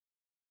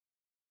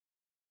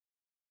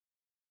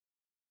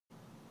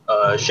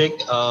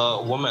Sheikh,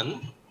 a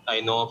woman,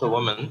 I know of a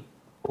woman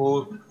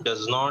who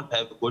does not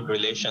have good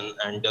relation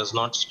and does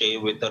not stay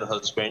with her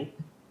husband,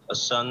 a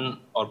son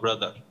or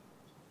brother.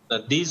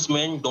 These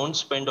men don't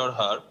spend on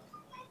her.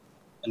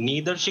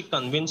 Neither she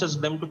convinces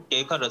them to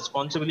take her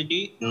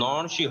responsibility,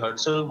 nor she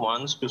herself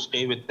wants to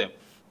stay with them.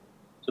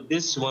 So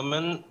this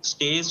woman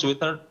stays with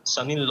her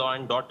son-in-law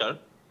and daughter,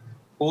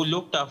 who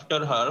looked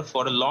after her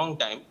for a long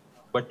time,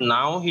 but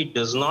now he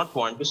does not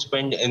want to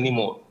spend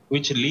anymore,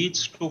 which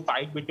leads to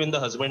fight between the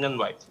husband and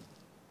wife.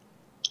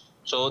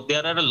 So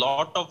there are a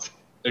lot of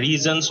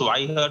reasons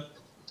why her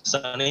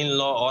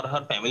son-in-law or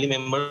her family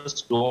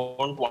members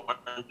don't want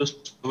to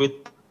stay with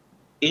her.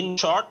 In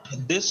short,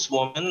 this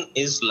woman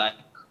is like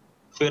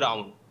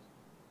Firaun.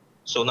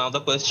 So now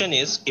the question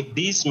is, if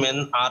these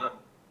men are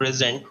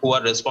present who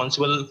are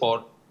responsible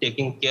for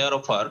taking care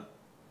of her,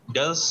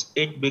 does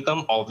it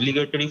become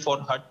obligatory for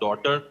her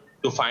daughter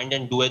to find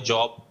and do a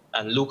job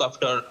and look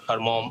after her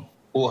mom,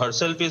 who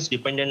herself is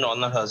dependent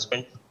on her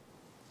husband?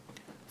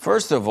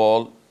 First of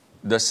all,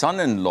 the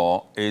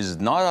son-in-law is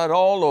not at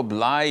all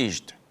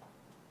obliged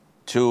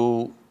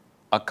to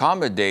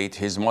accommodate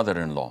his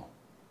mother-in-law.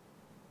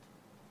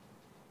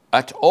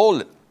 At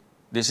all.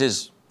 This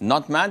is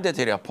not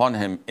mandatory upon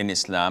him in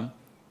Islam.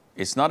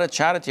 It's not a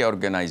charity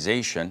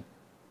organization.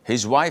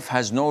 His wife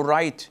has no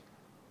right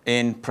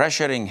in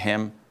pressuring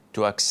him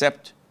to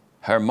accept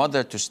her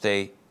mother to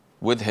stay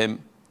with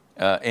him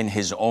in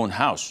his own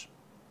house.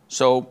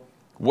 So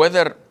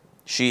whether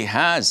she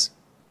has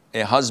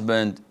a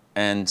husband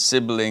and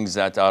siblings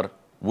that are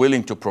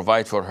willing to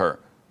provide for her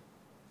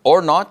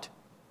or not,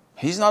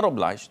 he's not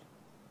obliged.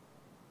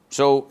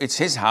 So it's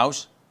his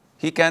house.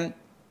 He can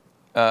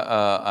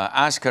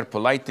ask her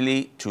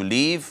politely to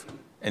leave,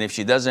 and if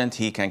she doesn't,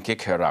 he can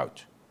kick her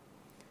out.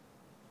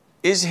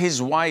 Is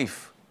his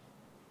wife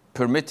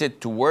permitted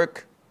to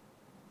work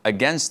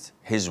against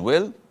his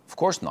will? Of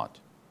course not.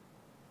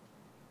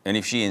 And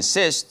if she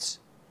insists,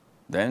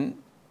 then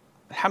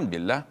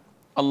alhamdulillah,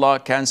 Allah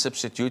can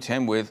substitute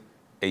him with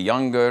a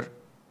younger,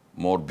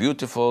 more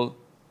beautiful,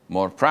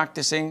 more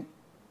practicing,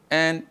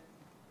 and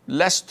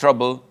less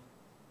trouble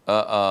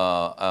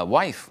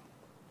wife.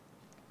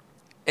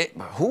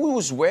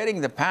 Who's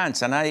wearing the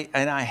pants? And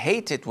I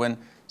hate it when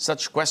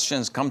such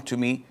questions come to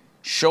me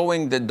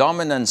showing the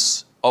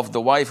dominance of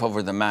the wife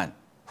over the man.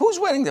 Who's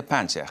wearing the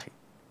pants, ya akhi?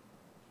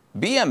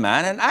 Be a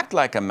man and act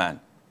like a man.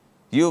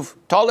 You've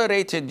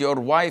tolerated your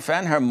wife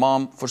and her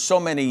mom for so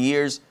many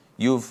years.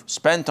 You've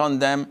spent on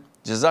them.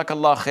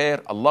 Jazakallah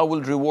khair. Allah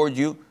will reward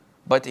you.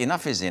 But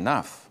enough is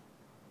enough.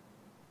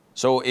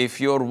 So if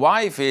your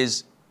wife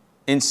is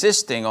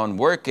insisting on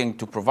working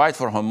to provide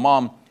for her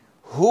mom,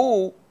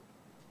 who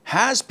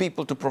has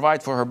people to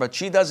provide for her, but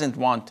she doesn't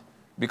want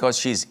because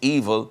she's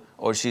evil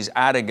or she's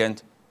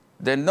arrogant,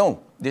 then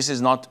no, this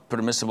is not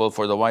permissible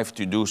for the wife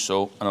to do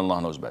so, and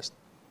Allah knows best.